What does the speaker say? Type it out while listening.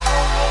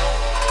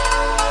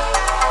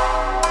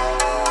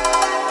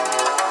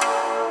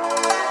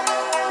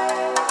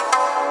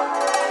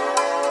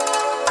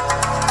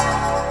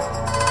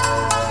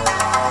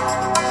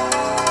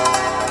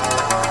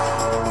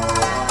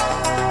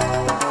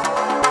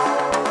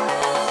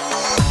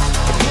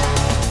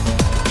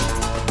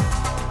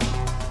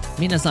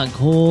Minasan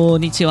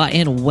konnichiwa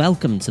and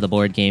welcome to the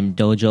Board Game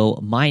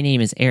Dojo. My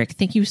name is Eric.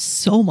 Thank you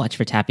so much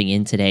for tapping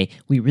in today.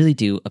 We really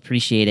do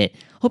appreciate it.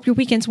 Hope your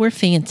weekends were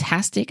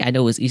fantastic. I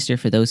know it was Easter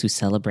for those who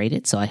celebrate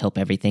it, so I hope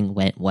everything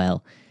went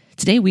well.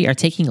 Today we are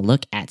taking a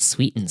look at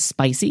Sweet and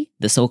Spicy,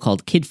 the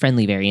so-called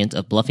kid-friendly variant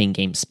of bluffing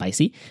game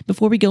Spicy,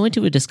 before we go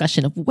into a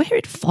discussion of where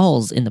it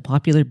falls in the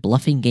popular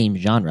bluffing game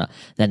genre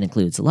that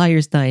includes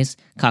Liar's Dice,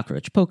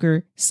 Cockroach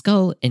Poker,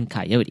 Skull, and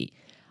Coyote.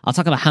 I'll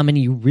talk about how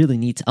many you really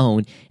need to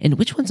own and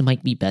which ones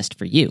might be best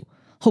for you,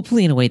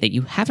 hopefully in a way that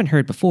you haven't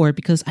heard before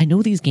because I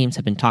know these games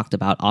have been talked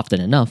about often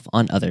enough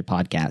on other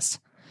podcasts.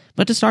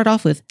 But to start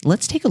off with,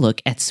 let's take a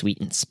look at Sweet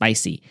and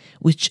Spicy,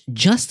 which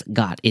just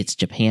got its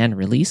Japan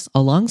release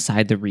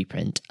alongside the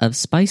reprint of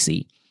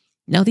Spicy.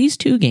 Now, these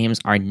two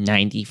games are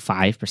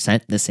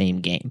 95% the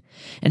same game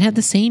and have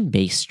the same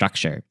base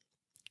structure.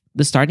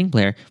 The starting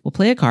player will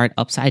play a card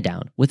upside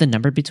down with a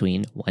number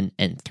between 1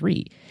 and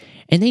 3,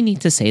 and they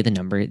need to say the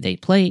number they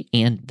play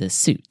and the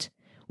suit,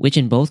 which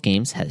in both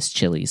games has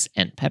chilies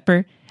and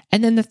pepper,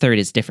 and then the third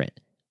is different,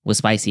 with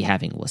Spicy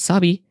having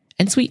wasabi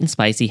and Sweet and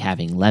Spicy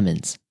having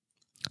lemons.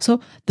 So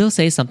they'll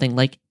say something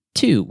like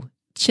 2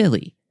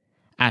 chili.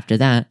 After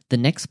that, the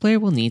next player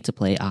will need to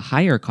play a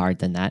higher card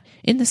than that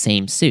in the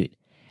same suit,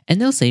 and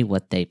they'll say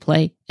what they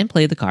play and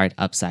play the card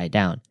upside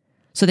down.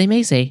 So they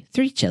may say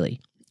 3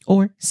 chili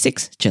or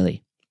 6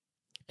 chili.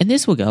 And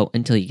this will go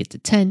until you get to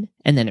 10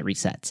 and then it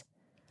resets.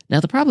 Now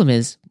the problem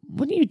is,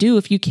 what do you do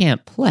if you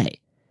can't play?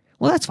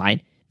 Well, that's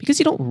fine because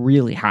you don't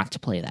really have to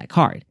play that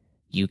card.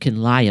 You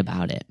can lie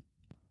about it.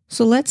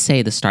 So let's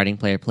say the starting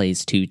player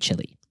plays 2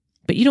 chili.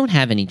 But you don't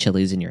have any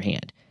chilies in your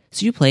hand,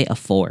 so you play a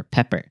 4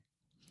 pepper.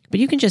 But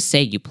you can just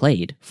say you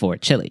played 4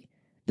 chili.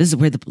 This is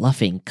where the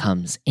bluffing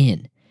comes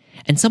in,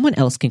 and someone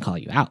else can call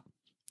you out.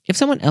 If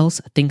someone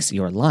else thinks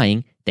you're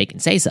lying, they can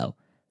say so,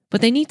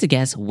 but they need to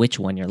guess which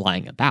one you're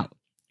lying about.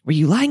 Were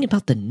you lying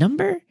about the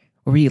number,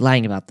 or were you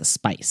lying about the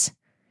spice?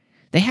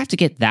 They have to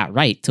get that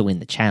right to win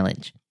the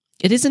challenge.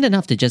 It isn't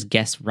enough to just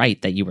guess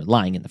right that you were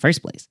lying in the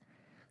first place.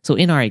 So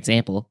in our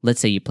example, let's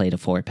say you played a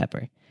 4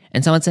 pepper,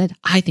 and someone said,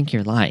 I think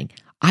you're lying.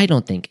 I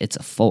don't think it's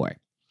a 4.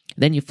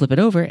 Then you flip it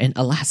over and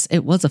alas,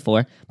 it was a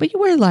 4, but you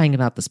were lying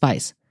about the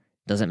spice.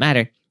 Doesn't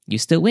matter. You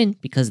still win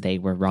because they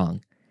were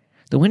wrong.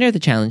 The winner of the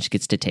challenge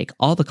gets to take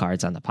all the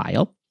cards on the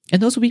pile,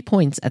 and those will be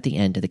points at the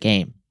end of the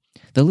game.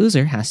 The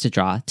loser has to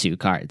draw 2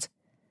 cards.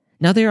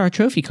 Now there are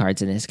trophy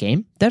cards in this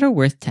game that are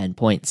worth 10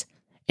 points,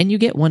 and you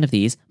get one of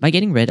these by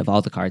getting rid of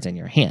all the cards in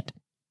your hand.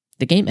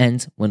 The game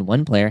ends when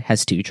one player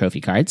has 2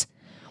 trophy cards,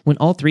 when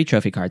all 3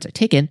 trophy cards are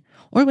taken,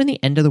 or when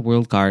the end of the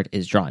world card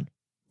is drawn.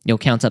 You'll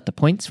count up the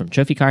points from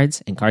trophy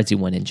cards and cards you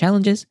won in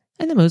challenges,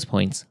 and the most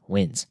points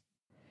wins.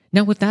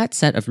 Now with that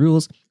set of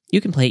rules,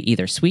 you can play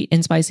either Sweet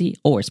and Spicy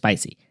or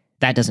Spicy.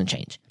 That doesn't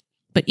change.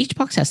 But each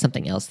box has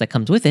something else that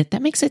comes with it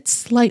that makes it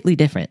slightly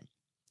different.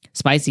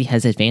 Spicy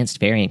has advanced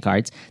variant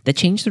cards that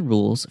change the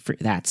rules for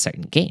that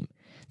certain game.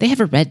 They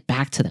have a red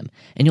back to them,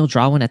 and you'll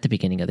draw one at the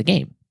beginning of the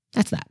game.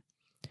 That's that.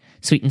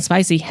 Sweet and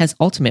Spicy has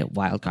ultimate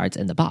wild cards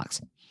in the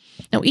box.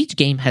 Now, each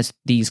game has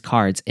these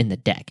cards in the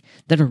deck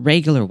that are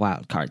regular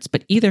wild cards,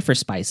 but either for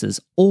spices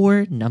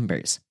or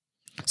numbers.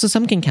 So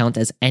some can count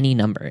as any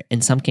number,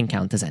 and some can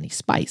count as any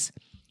spice,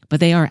 but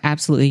they are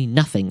absolutely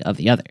nothing of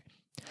the other.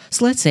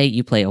 So let's say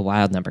you play a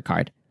wild number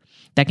card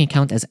that can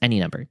count as any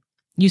number.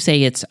 You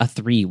say it's a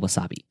 3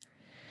 wasabi.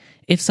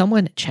 If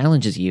someone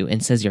challenges you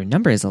and says your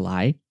number is a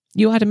lie,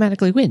 you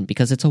automatically win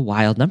because it's a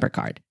wild number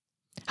card.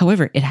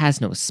 However, it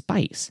has no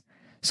spice.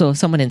 So if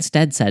someone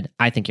instead said,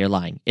 I think you're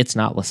lying, it's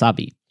not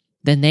wasabi,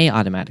 then they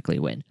automatically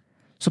win.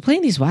 So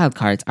playing these wild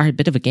cards are a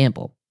bit of a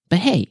gamble, but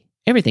hey,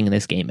 everything in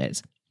this game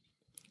is.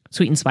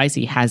 Sweet and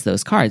Spicy has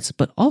those cards,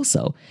 but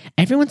also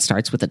everyone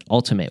starts with an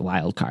ultimate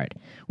wild card,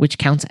 which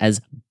counts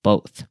as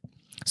both.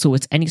 So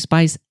it's any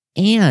spice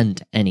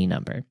and any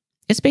number.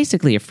 It's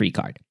basically a free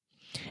card.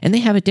 And they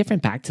have a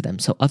different back to them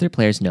so other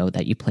players know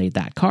that you played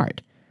that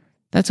card.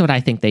 That's what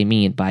I think they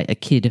mean by a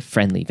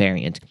kid-friendly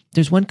variant.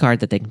 There's one card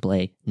that they can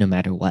play no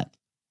matter what.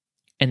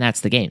 And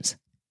that's the games.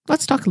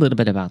 Let's talk a little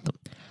bit about them.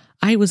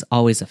 I was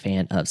always a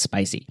fan of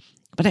Spicy,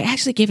 but I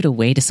actually gave it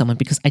away to someone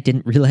because I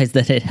didn't realize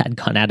that it had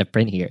gone out of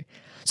print here.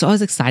 So I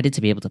was excited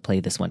to be able to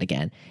play this one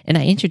again, and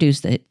I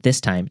introduced it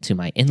this time to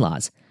my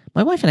in-laws.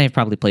 My wife and I have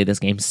probably played this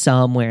game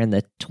somewhere in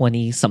the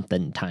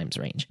 20-something times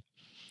range,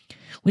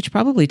 which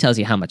probably tells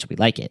you how much we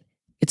like it.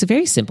 It's a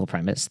very simple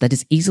premise that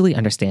is easily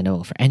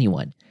understandable for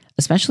anyone,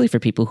 especially for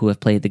people who have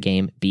played the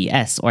game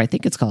BS, or I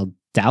think it's called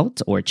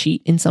Doubt or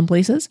Cheat in some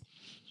places,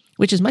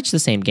 which is much the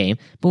same game,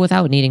 but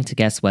without needing to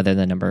guess whether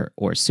the number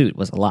or suit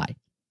was a lie.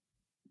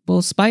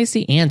 Both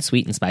Spicy and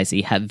Sweet and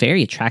Spicy have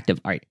very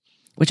attractive art,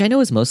 which I know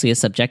is mostly a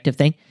subjective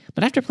thing,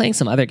 but after playing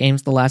some other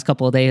games the last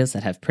couple of days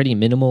that have pretty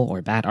minimal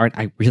or bad art,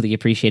 I really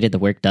appreciated the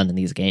work done in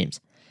these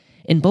games.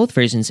 In both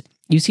versions,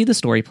 you see the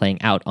story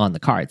playing out on the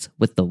cards,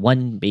 with the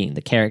one being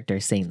the character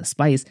saying the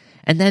spice,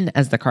 and then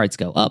as the cards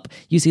go up,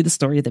 you see the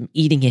story of them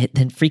eating it,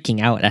 then freaking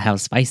out at how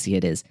spicy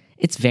it is.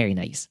 It's very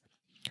nice.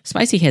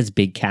 Spicy has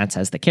big cats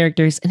as the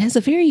characters and has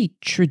a very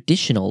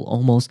traditional,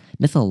 almost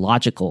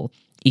mythological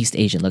East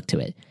Asian look to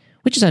it,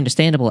 which is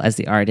understandable as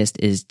the artist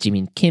is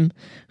Jimin Kim,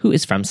 who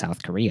is from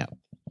South Korea.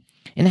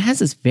 And it has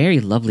this very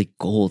lovely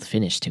gold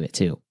finish to it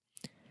too.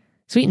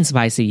 Sweet and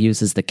Spicy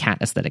uses the cat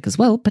aesthetic as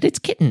well, but it's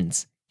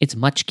kittens. It's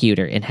much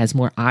cuter and has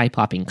more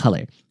eye-popping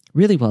color.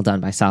 Really well done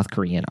by South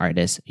Korean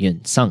artist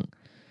Yoon Sung.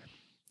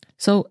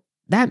 So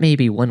that may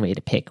be one way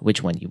to pick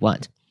which one you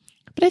want.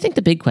 But I think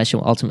the big question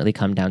will ultimately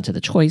come down to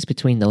the choice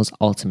between those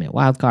ultimate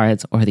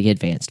wildcards or the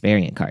advanced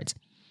variant cards.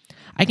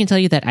 I can tell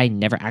you that I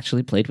never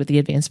actually played with the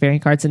advanced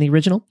variant cards in the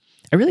original.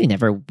 I really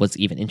never was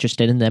even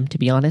interested in them, to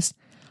be honest.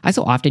 I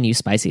so often use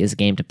Spicy as a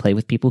game to play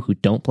with people who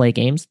don't play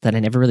games that I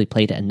never really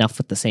played it enough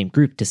with the same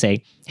group to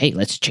say, hey,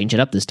 let's change it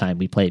up this time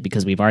we play it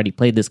because we've already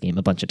played this game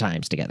a bunch of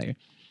times together.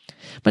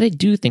 But I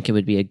do think it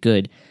would be a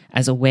good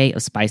as a way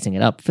of spicing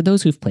it up for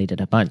those who've played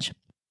it a bunch.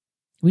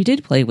 We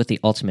did play with the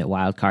ultimate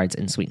wildcards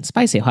in Sweet and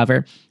Spicy,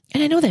 however,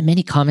 and I know that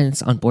many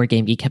comments on Board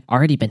Game Geek have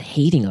already been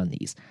hating on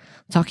these,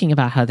 talking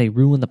about how they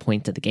ruin the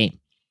point of the game.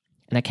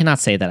 And I cannot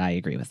say that I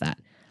agree with that.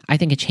 I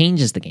think it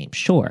changes the game,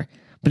 sure,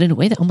 but in a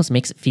way that almost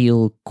makes it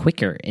feel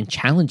quicker and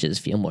challenges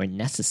feel more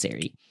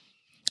necessary.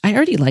 I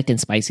already liked in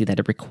Spicy that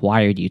it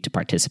required you to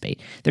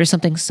participate. There's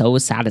something so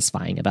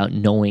satisfying about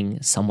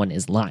knowing someone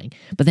is lying,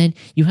 but then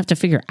you have to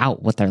figure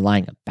out what they're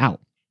lying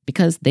about,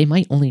 because they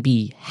might only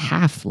be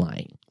half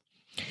lying.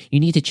 You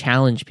need to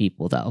challenge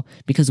people, though,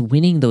 because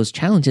winning those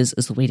challenges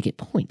is the way to get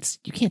points.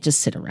 You can't just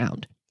sit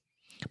around.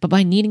 But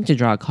by needing to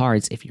draw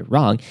cards if you're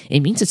wrong,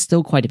 it means it's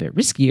still quite a bit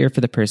riskier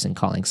for the person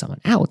calling someone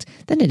out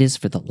than it is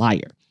for the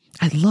liar.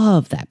 I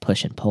love that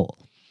push and pull.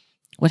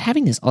 What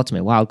having this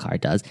ultimate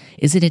wildcard does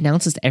is it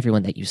announces to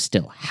everyone that you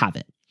still have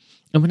it.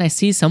 And when I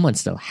see someone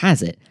still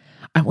has it,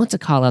 I want to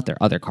call out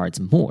their other cards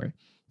more,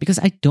 because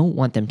I don't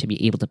want them to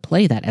be able to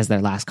play that as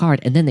their last card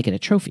and then they get a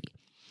trophy.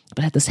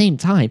 But at the same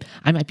time,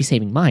 I might be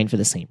saving mine for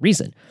the same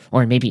reason.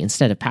 Or maybe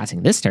instead of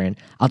passing this turn,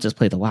 I'll just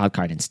play the wild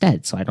card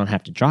instead so I don't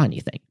have to draw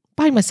anything,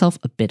 buying myself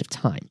a bit of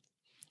time.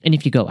 And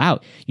if you go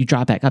out, you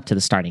draw back up to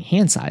the starting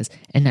hand size,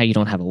 and now you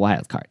don't have a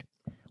wild card.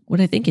 What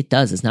I think it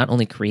does is not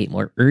only create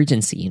more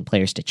urgency in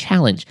players to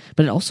challenge,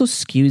 but it also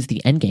skews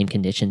the endgame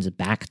conditions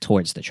back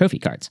towards the trophy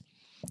cards.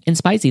 In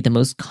Spicy, the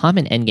most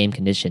common endgame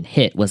condition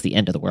hit was the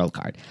end of the world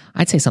card.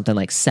 I'd say something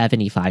like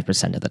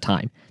 75% of the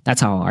time.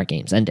 That's how our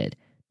games ended.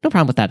 No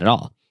problem with that at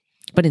all.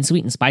 But in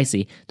Sweet and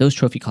Spicy, those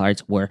trophy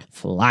cards were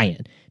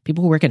flying.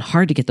 People were working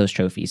hard to get those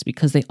trophies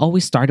because they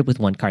always started with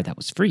one card that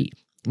was free,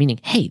 meaning,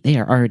 hey, they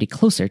are already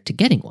closer to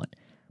getting one.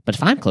 But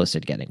if I'm closer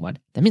to getting one,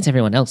 that means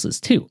everyone else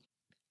is too.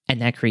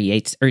 And that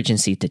creates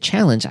urgency to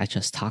challenge I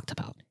just talked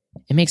about.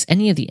 It makes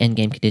any of the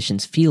endgame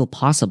conditions feel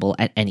possible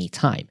at any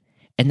time.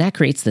 And that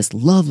creates this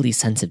lovely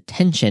sense of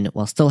tension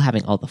while still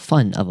having all the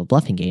fun of a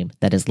bluffing game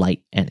that is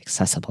light and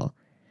accessible.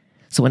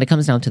 So when it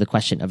comes down to the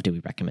question of do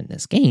we recommend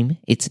this game,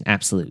 it's an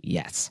absolute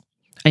yes.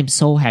 I'm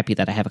so happy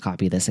that I have a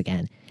copy of this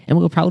again, and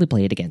we'll probably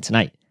play it again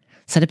tonight.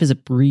 Setup is a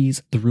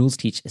breeze, the rules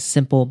teach is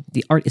simple,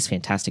 the art is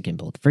fantastic in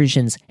both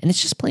versions, and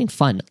it's just plain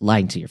fun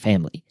lying to your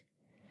family.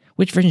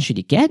 Which version should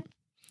you get?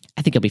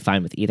 I think you'll be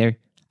fine with either.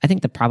 I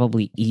think the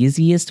probably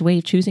easiest way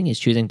of choosing is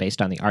choosing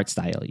based on the art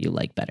style you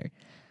like better.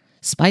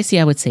 Spicy,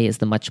 I would say, is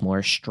the much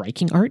more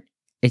striking art.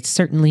 It's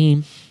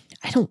certainly,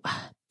 I don't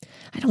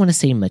want to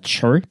say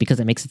mature because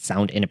it makes it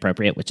sound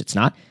inappropriate, which it's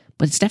not,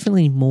 but it's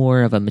definitely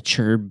more of a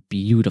mature,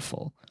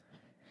 beautiful.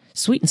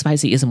 Sweet and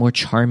Spicy is a more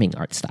charming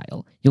art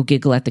style. You'll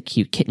giggle at the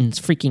cute kittens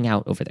freaking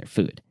out over their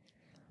food.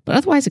 But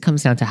otherwise, it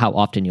comes down to how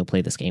often you'll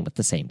play this game with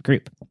the same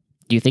group.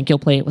 Do you think you'll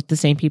play it with the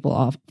same people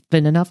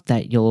often enough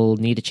that you'll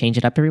need to change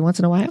it up every once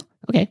in a while?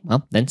 Okay,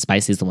 well, then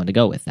Spicy is the one to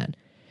go with then.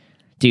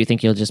 Do you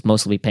think you'll just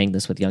mostly be playing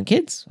this with young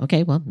kids?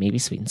 Okay, well, maybe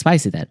Sweet and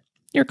Spicy then.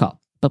 Your call.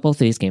 But both of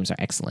these games are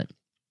excellent.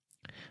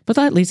 But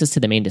that leads us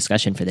to the main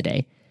discussion for the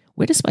day.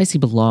 Where does Spicy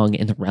belong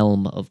in the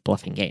realm of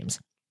bluffing games?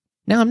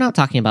 Now, I'm not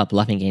talking about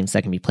bluffing games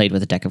that can be played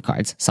with a deck of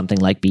cards, something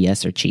like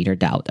BS or Cheat or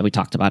Doubt that we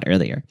talked about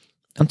earlier.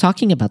 I'm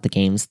talking about the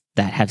games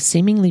that have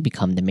seemingly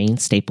become the main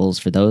staples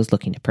for those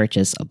looking to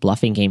purchase a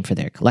bluffing game for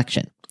their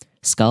collection.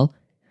 Skull,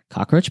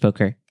 Cockroach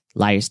Poker,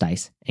 Liar's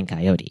Dice, and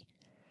Coyote.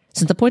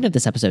 Since the point of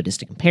this episode is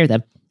to compare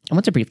them, I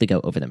want to briefly go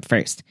over them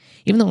first,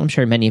 even though I'm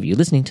sure many of you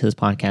listening to this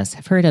podcast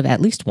have heard of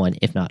at least one,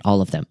 if not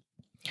all of them.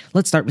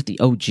 Let's start with the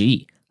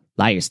OG,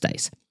 Liar's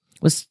Dice,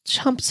 which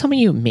some of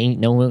you may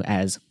know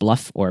as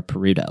Bluff or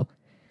Perudo.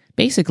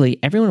 Basically,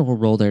 everyone will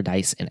roll their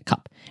dice in a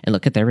cup and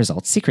look at their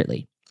results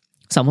secretly.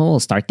 Someone will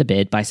start the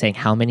bid by saying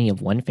how many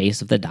of one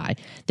face of the die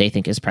they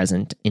think is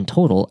present in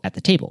total at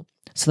the table.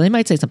 So they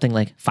might say something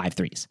like 5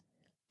 threes.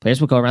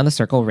 Players will go around the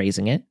circle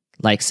raising it,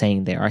 like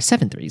saying there are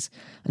 7 threes,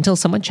 until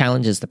someone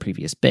challenges the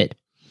previous bid.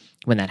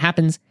 When that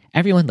happens,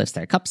 everyone lifts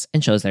their cups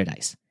and shows their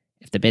dice.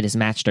 If the bid is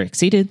matched or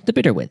exceeded, the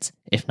bidder wins.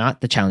 If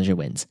not, the challenger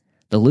wins.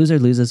 The loser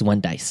loses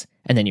 1 dice,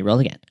 and then you roll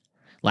again.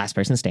 Last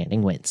person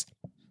standing wins.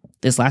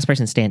 This last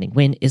person standing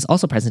win is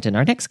also present in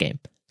our next game,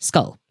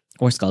 Skull,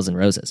 or Skulls and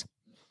Roses.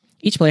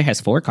 Each player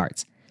has 4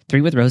 cards,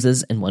 3 with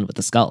roses and 1 with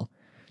a skull.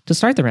 To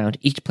start the round,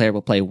 each player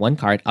will play one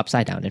card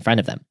upside down in front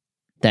of them.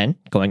 Then,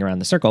 going around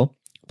the circle,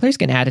 players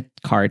can add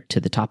a card to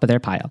the top of their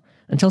pile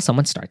until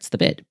someone starts the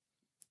bid.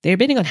 They are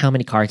bidding on how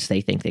many cards they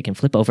think they can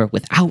flip over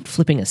without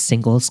flipping a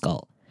single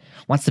skull.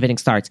 Once the bidding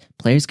starts,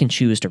 players can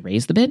choose to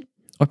raise the bid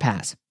or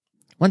pass.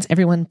 Once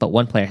everyone but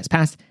one player has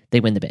passed, they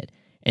win the bid,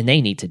 and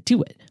they need to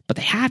do it, but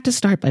they have to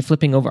start by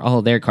flipping over all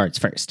of their cards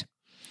first.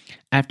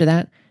 After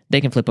that,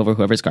 they can flip over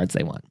whoever's cards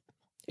they want.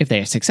 If they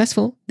are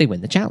successful, they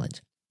win the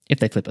challenge. If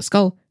they flip a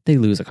skull, they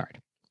lose a card.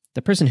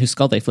 The person whose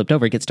skull they flipped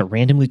over gets to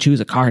randomly choose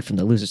a card from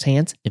the loser's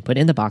hands and put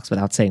it in the box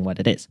without saying what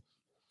it is.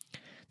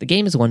 The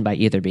game is won by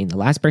either being the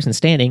last person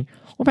standing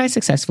or by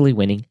successfully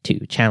winning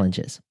 2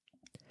 challenges.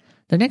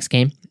 The next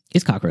game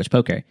is Cockroach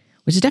Poker,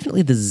 which is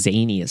definitely the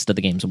zaniest of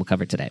the games we'll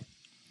cover today.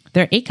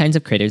 There are 8 kinds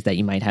of critters that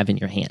you might have in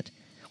your hand.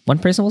 One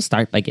person will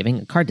start by giving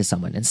a card to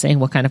someone and saying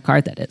what kind of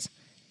card that is.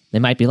 They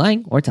might be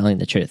lying or telling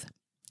the truth.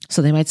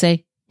 So they might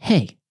say,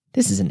 "Hey,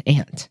 this is an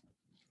ant."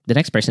 The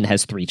next person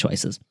has 3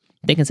 choices.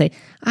 They can say,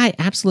 "I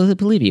absolutely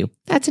believe you.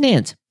 That's an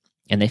ant."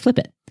 And they flip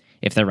it.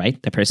 If they're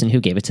right, the person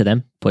who gave it to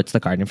them puts the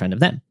card in front of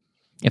them.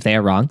 If they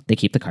are wrong, they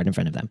keep the card in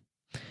front of them.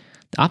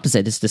 The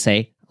opposite is to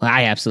say, "Well,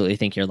 I absolutely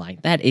think you're lying.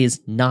 That is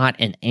not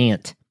an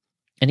ant."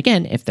 And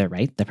again, if they're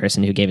right, the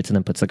person who gave it to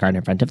them puts the card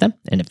in front of them.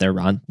 And if they're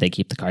wrong, they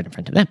keep the card in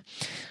front of them.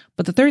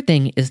 But the third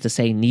thing is to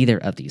say neither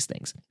of these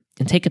things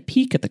and take a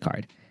peek at the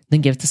card,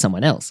 then give it to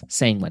someone else,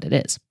 saying what it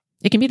is.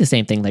 It can be the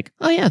same thing like,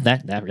 "Oh yeah,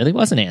 that really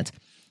was an ant."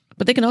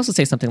 But they can also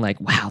say something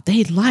like, "Wow,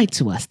 they lied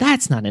to us.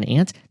 That's not an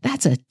ant.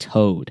 That's a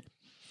toad."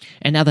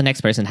 And now the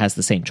next person has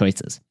the same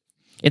choices.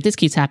 If this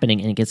keeps happening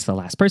and it gets to the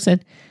last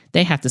person,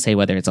 they have to say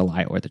whether it's a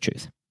lie or the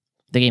truth.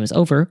 The game is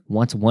over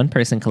once one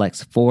person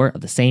collects 4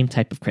 of the same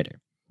type of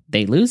critter.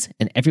 They lose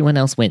and everyone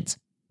else wins.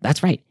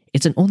 That's right,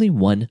 it's an only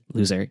one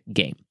loser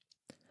game.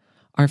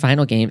 Our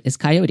final game is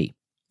Coyote.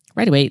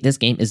 Right away, this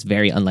game is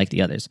very unlike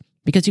the others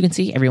because you can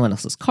see everyone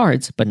else's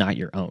cards, but not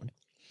your own.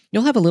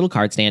 You'll have a little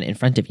card stand in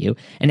front of you,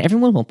 and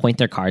everyone will point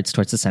their cards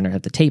towards the center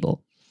of the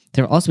table.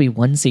 There will also be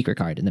one secret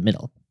card in the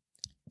middle.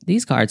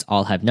 These cards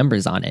all have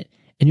numbers on it,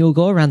 and you'll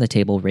go around the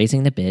table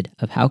raising the bid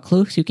of how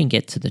close you can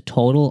get to the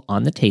total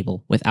on the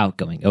table without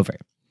going over.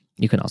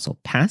 You can also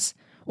pass,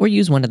 or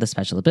use one of the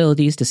special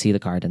abilities to see the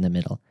card in the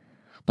middle.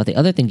 But the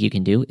other thing you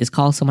can do is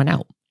call someone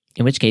out,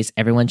 in which case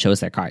everyone shows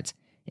their cards,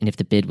 and if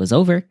the bid was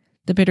over,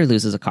 the bidder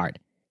loses a card.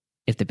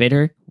 If the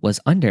bidder was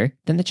under,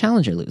 then the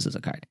challenger loses a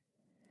card.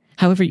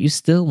 However, you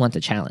still want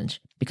the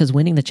challenge, because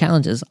winning the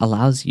challenges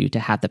allows you to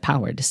have the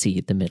power to see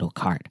the middle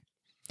card.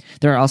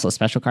 There are also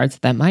special cards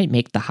that might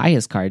make the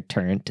highest card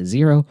turn to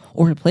 0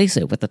 or replace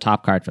it with the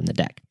top card from the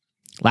deck.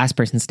 Last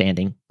person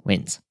standing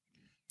wins.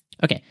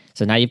 Okay,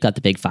 so now you've got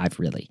the big 5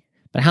 really.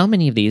 But how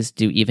many of these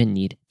do you even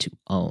need to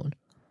own?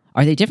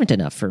 Are they different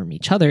enough from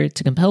each other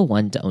to compel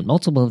one to own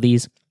multiple of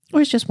these, or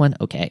is just one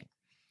okay?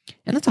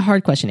 And that's a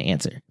hard question to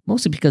answer,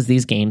 mostly because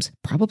these games,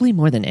 probably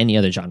more than any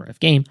other genre of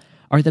game,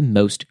 are the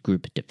most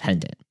group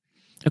dependent.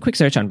 A quick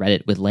search on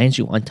Reddit would land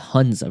you on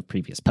tons of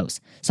previous posts,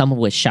 some of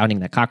which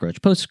shouting that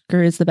Cockroach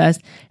Poker is the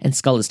best and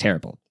Skull is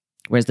terrible,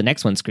 whereas the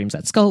next one screams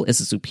that Skull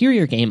is a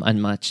superior game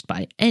unmatched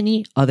by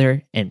any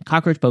other and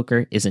Cockroach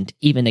Poker isn't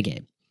even a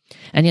game.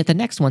 And yet the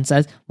next one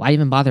says, why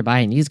even bother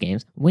buying these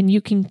games when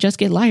you can just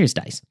get Liar's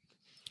Dice?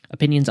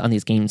 Opinions on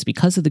these games,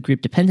 because of the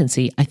group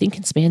dependency, I think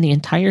can span the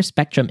entire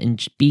spectrum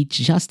and be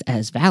just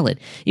as valid,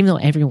 even though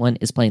everyone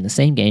is playing the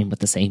same game with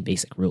the same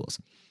basic rules.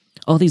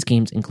 All these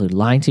games include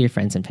lying to your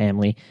friends and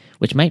family,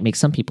 which might make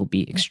some people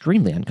be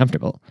extremely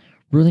uncomfortable,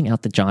 ruling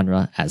out the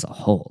genre as a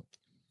whole.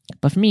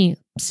 But for me,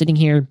 sitting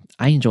here,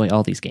 I enjoy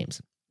all these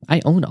games.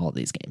 I own all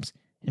these games,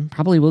 and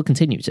probably will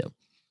continue to.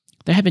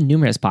 There have been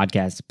numerous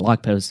podcasts,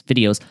 blog posts,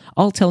 videos,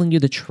 all telling you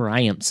the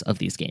triumphs of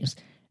these games.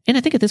 And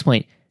I think at this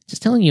point,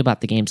 just telling you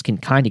about the games can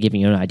kind of give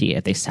you an idea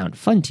if they sound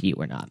fun to you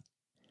or not.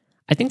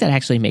 I think that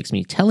actually makes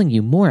me telling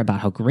you more about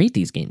how great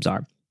these games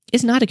are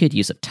is not a good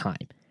use of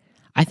time.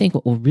 I think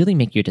what will really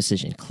make your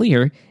decision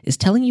clear is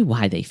telling you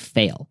why they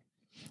fail.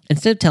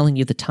 Instead of telling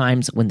you the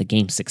times when the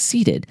game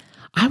succeeded,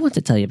 I want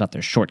to tell you about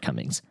their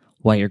shortcomings,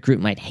 why your group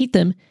might hate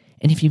them,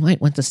 and if you might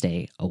want to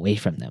stay away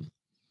from them.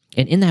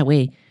 And in that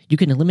way, you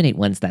can eliminate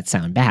ones that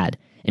sound bad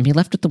and be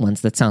left with the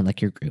ones that sound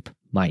like your group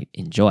might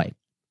enjoy.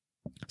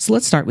 So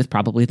let's start with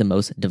probably the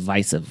most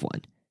divisive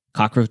one,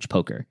 Cockroach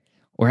Poker,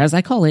 or as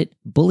I call it,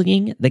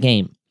 bullying the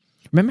game.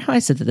 Remember how I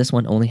said that this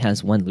one only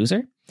has one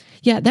loser?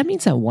 Yeah, that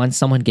means that once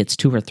someone gets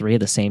 2 or 3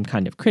 of the same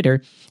kind of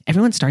critter,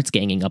 everyone starts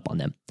ganging up on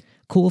them.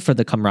 Cool for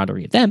the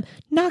camaraderie of them,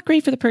 not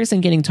great for the person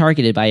getting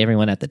targeted by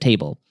everyone at the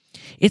table.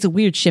 It's a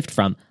weird shift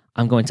from,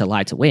 I'm going to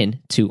lie to win,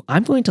 to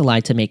I'm going to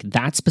lie to make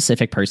that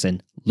specific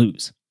person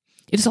lose.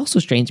 It is also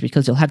strange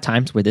because you'll have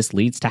times where this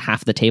leads to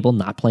half the table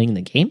not playing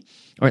the game,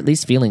 or at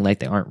least feeling like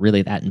they aren't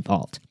really that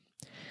involved.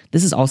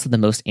 This is also the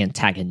most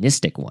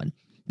antagonistic one,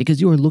 because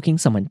you are looking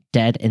someone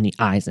dead in the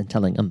eyes and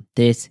telling them,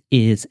 this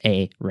is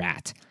a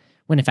rat,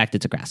 when in fact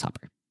it's a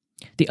grasshopper.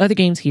 The other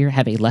games here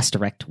have a less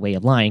direct way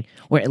of lying,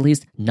 or at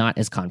least not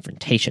as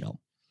confrontational.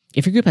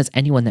 If your group has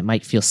anyone that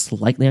might feel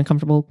slightly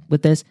uncomfortable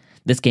with this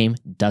game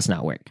does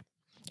not work.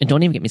 And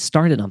don't even get me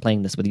started on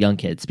playing this with young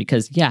kids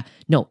because, yeah,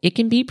 no, it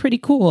can be pretty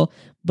cool,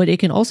 but it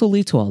can also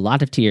lead to a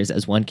lot of tears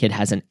as one kid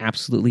has an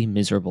absolutely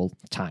miserable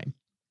time.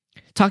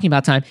 Talking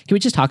about time, can we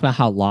just talk about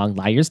how long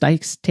Liar's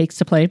Dice takes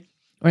to play?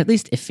 Or at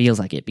least it feels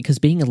like it, because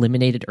being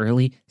eliminated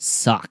early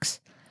sucks.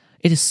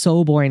 It is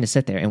so boring to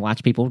sit there and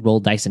watch people roll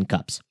dice in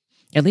cups.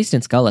 At least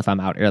in Skull, if I'm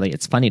out early,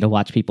 it's funny to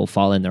watch people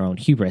fall in their own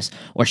hubris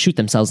or shoot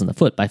themselves in the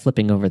foot by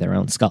flipping over their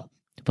own skull.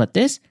 But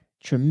this,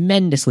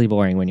 tremendously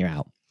boring when you're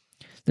out.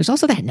 There's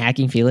also that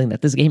nagging feeling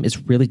that this game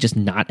is really just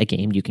not a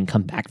game you can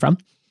come back from.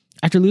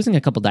 After losing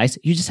a couple dice,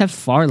 you just have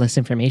far less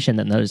information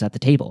than those at the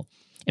table.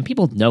 And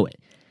people know it.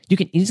 You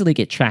can easily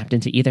get trapped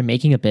into either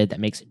making a bid that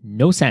makes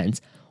no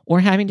sense or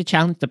having to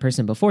challenge the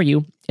person before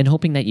you and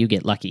hoping that you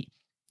get lucky.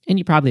 And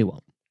you probably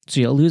won't. So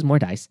you'll lose more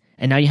dice,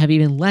 and now you have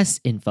even less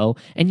info,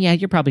 and yeah,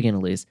 you're probably going to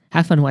lose.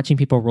 Have fun watching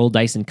people roll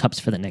dice in cups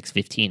for the next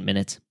 15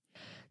 minutes.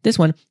 This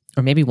one,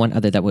 or maybe one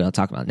other that we'll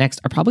talk about next,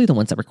 are probably the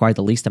ones that require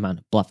the least amount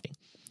of bluffing,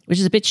 which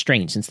is a bit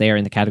strange since they are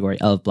in the category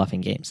of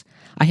bluffing games.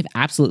 I have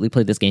absolutely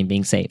played this game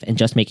being safe and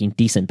just making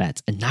decent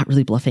bets and not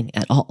really bluffing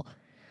at all.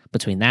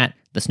 Between that,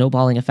 the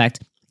snowballing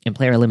effect, and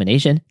player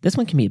elimination, this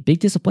one can be a big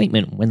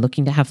disappointment when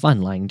looking to have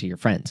fun lying to your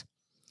friends.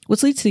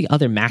 Which leads to the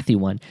other mathy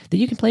one that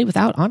you can play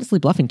without honestly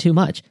bluffing too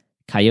much,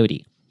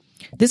 Coyote.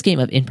 This game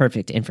of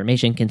imperfect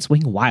information can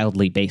swing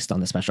wildly based on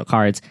the special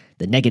cards,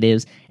 the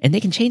negatives, and they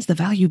can change the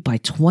value by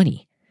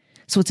 20.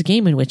 So it's a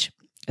game in which,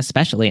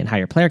 especially in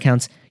higher player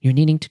counts, you're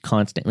needing to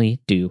constantly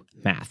do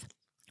math.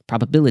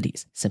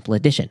 Probabilities, simple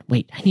addition.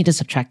 Wait, I need to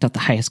subtract out the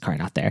highest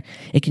card out there.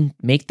 It can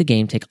make the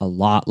game take a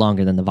lot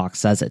longer than the Vox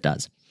says it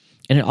does.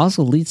 And it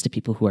also leads to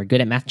people who are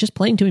good at math just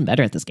plain doing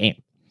better at this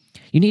game.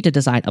 You need to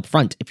decide up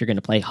front if you're going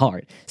to play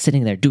hard,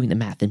 sitting there doing the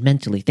math and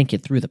mentally thinking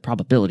through the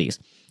probabilities,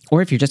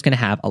 or if you're just going to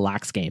have a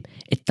lax game.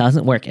 It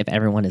doesn't work if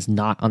everyone is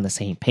not on the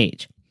same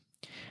page.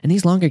 And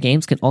these longer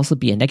games can also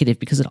be a negative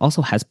because it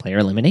also has player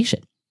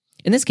elimination.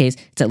 In this case,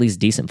 it's at least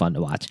decent fun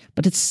to watch,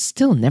 but it's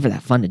still never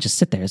that fun to just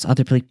sit there as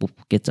other people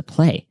get to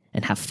play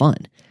and have fun,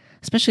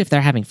 especially if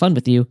they're having fun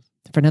with you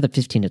for another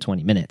 15 to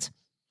 20 minutes.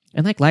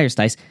 And like Liar's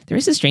Dice, there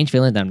is a strange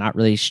feeling that I'm not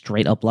really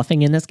straight up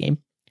bluffing in this game,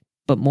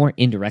 but more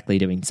indirectly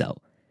doing so.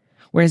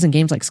 Whereas in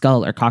games like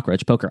Skull or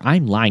Cockroach Poker,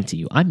 I'm lying to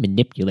you, I'm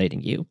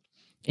manipulating you.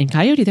 In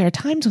Coyote, there are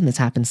times when this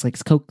happens,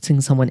 like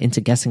coaxing someone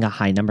into guessing a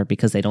high number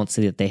because they don't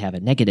see that they have a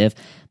negative,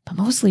 but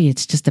mostly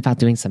it's just about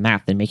doing some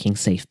math and making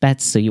safe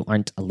bets so you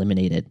aren't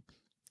eliminated.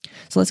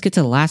 So let's get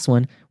to the last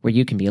one where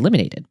you can be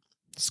eliminated.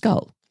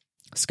 Skull.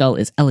 Skull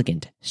is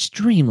elegant,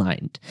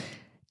 streamlined,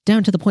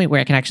 down to the point where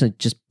it can actually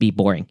just be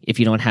boring if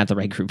you don't have the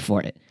right group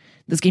for it.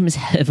 This game is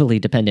heavily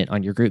dependent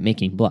on your group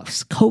making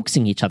bluffs,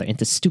 coaxing each other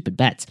into stupid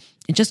bets,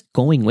 and just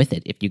going with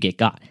it if you get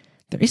got.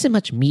 There isn't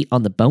much meat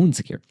on the bones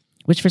here,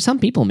 which for some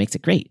people makes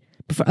it great,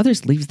 but for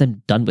others leaves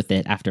them done with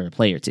it after a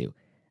play or two,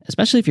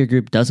 especially if your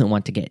group doesn't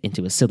want to get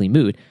into a silly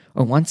mood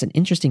or wants an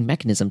interesting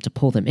mechanism to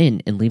pull them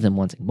in and leave them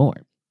wanting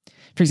more.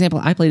 For example,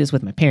 I played this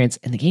with my parents,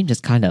 and the game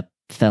just kind of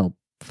fell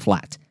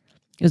flat.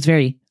 It was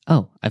very,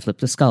 oh, I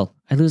flipped a skull,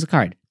 I lose a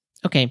card.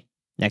 Okay,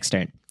 next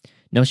turn.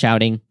 No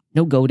shouting,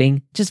 no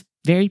goading, just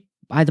very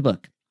by the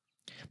book.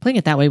 Playing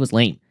it that way was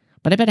lame,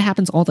 but I bet it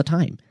happens all the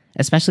time,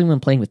 especially when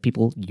playing with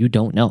people you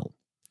don't know.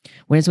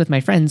 Whereas with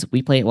my friends,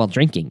 we play it while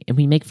drinking, and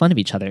we make fun of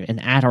each other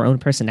and add our own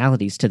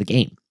personalities to the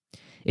game.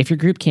 If your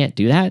group can't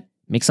do that,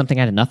 make something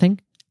out of nothing,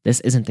 this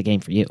isn't the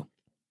game for you.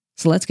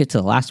 So let's get to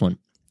the last one,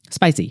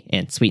 spicy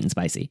and sweet and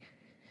spicy.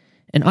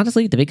 And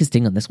honestly, the biggest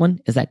thing on this one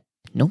is that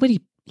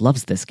nobody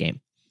loves this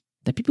game.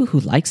 The people who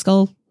like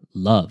Skull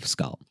love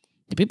Skull.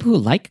 The people who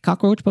like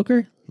Cockroach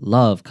Poker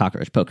love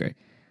Cockroach Poker.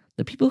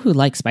 The people who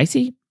like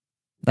spicy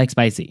like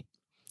spicy.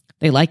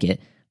 They like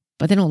it,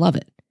 but they don't love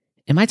it.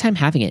 In my time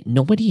having it,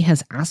 nobody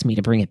has asked me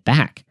to bring it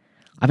back.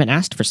 I've been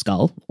asked for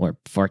Skull or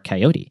for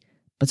Coyote,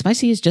 but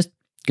spicy is just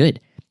good.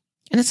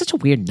 And it's such a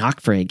weird knock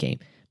for a game,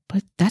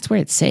 but that's where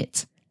it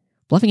sits.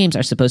 Bluffing games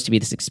are supposed to be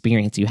this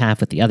experience you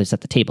have with the others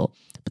at the table,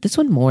 but this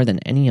one more than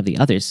any of the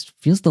others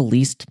feels the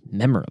least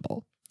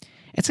memorable.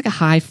 It's like a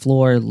high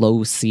floor,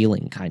 low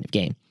ceiling kind of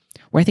game,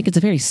 where I think it's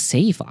a very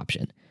safe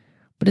option,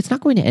 but it's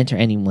not going to enter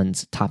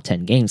anyone's top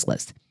 10 games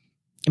list.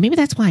 And maybe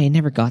that's why I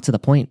never got to the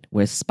point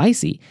with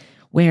Spicy,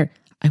 where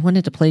I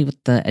wanted to play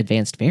with the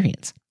advanced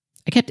variants.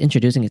 I kept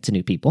introducing it to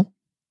new people,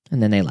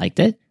 and then they liked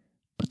it,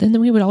 but then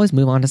we would always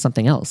move on to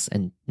something else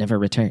and never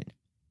return.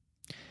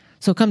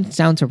 So it comes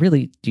down to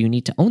really, do you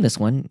need to own this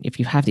one if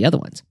you have the other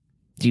ones?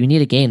 Do you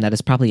need a game that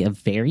is probably a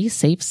very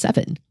safe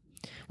 7,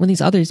 when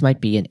these others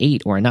might be an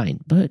 8 or a 9,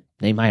 but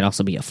they might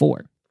also be a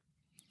 4?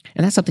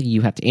 And that's something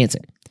you have to answer.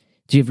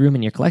 Do you have room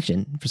in your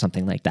collection for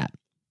something like that?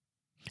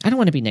 I don't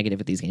want to be negative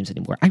with these games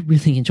anymore. I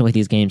really enjoy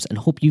these games and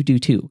hope you do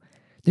too.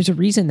 There's a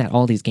reason that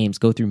all these games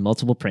go through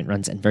multiple print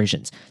runs and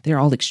versions. They are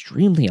all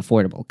extremely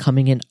affordable,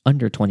 coming in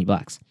under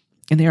 $20.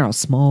 And they are all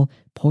small,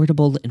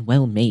 portable, and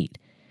well made.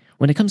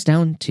 When it comes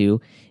down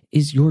to,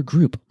 is your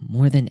group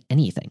more than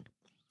anything?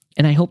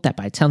 And I hope that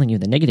by telling you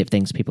the negative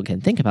things people can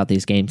think about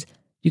these games,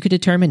 you could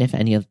determine if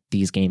any of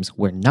these games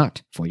were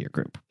not for your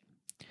group.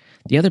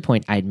 The other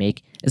point I'd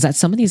make is that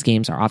some of these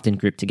games are often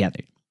grouped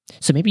together.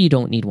 So maybe you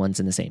don't need ones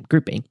in the same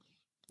grouping.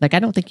 Like, I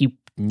don't think you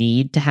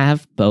need to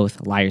have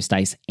both Liar's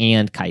Dice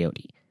and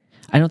Coyote.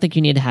 I don't think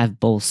you need to have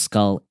both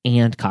Skull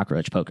and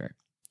Cockroach Poker.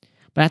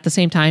 But at the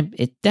same time,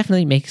 it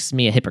definitely makes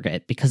me a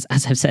hypocrite because,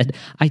 as I've said,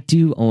 I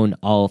do own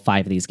all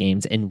 5 of these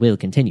games and will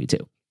continue to.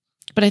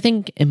 But I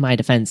think, in my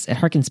defense, it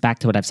harkens back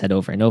to what I've said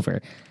over and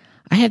over.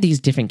 I have these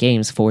different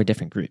games for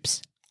different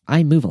groups.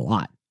 I move a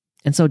lot,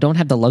 and so don't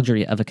have the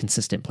luxury of a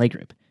consistent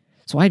playgroup.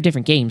 So I have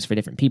different games for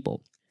different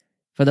people.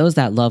 For those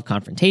that love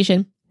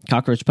confrontation,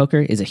 Cockroach Poker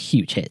is a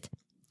huge hit.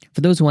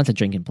 For those who want to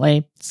drink and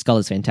play, Skull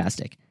is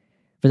fantastic.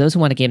 For those who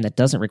want a game that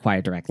doesn't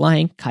require direct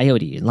lying,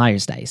 Coyote and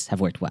Liar's Dice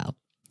have worked well.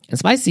 And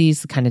Spicy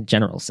is the kind of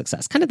general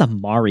success, kind of the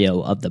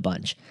Mario of the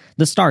bunch.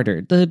 The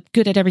starter, the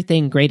good at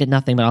everything, great at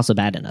nothing, but also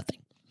bad at nothing.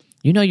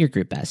 You know your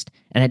group best,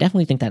 and I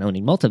definitely think that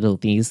owning multiple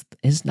of these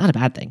is not a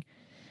bad thing.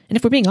 And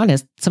if we're being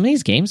honest, some of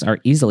these games are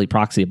easily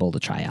proxyable to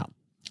try out.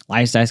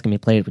 Liar's Dice can be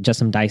played with just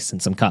some dice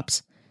and some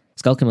cups.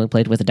 Skull can be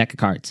played with a deck of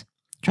cards.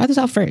 Try this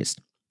out first,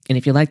 and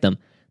if you like them,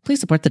 please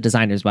support the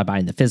designers by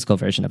buying the physical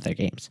version of their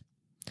games.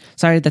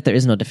 Sorry that there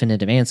is no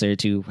definitive answer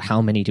to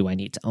how many do I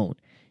need to own.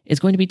 It's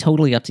going to be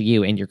totally up to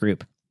you and your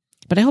group.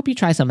 But I hope you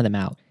try some of them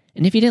out,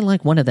 and if you didn't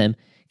like one of them,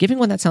 giving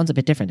one that sounds a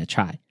bit different a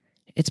try.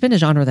 It's been a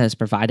genre that has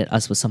provided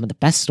us with some of the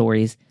best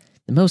stories,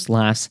 the most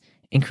laughs,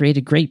 and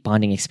created great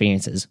bonding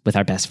experiences with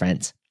our best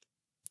friends.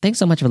 Thanks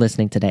so much for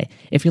listening today.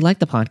 If you like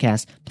the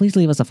podcast, please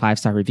leave us a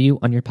 5-star review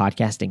on your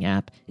podcasting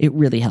app. It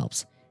really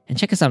helps. And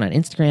check us out on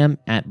Instagram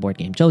at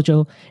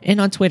BoardGameDojo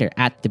and on Twitter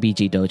at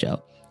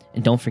TheBGDojo.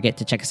 And don't forget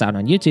to check us out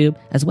on YouTube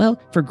as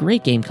well for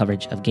great game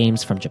coverage of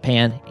games from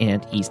Japan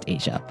and East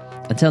Asia.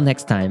 Until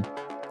next time,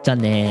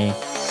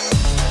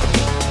 done.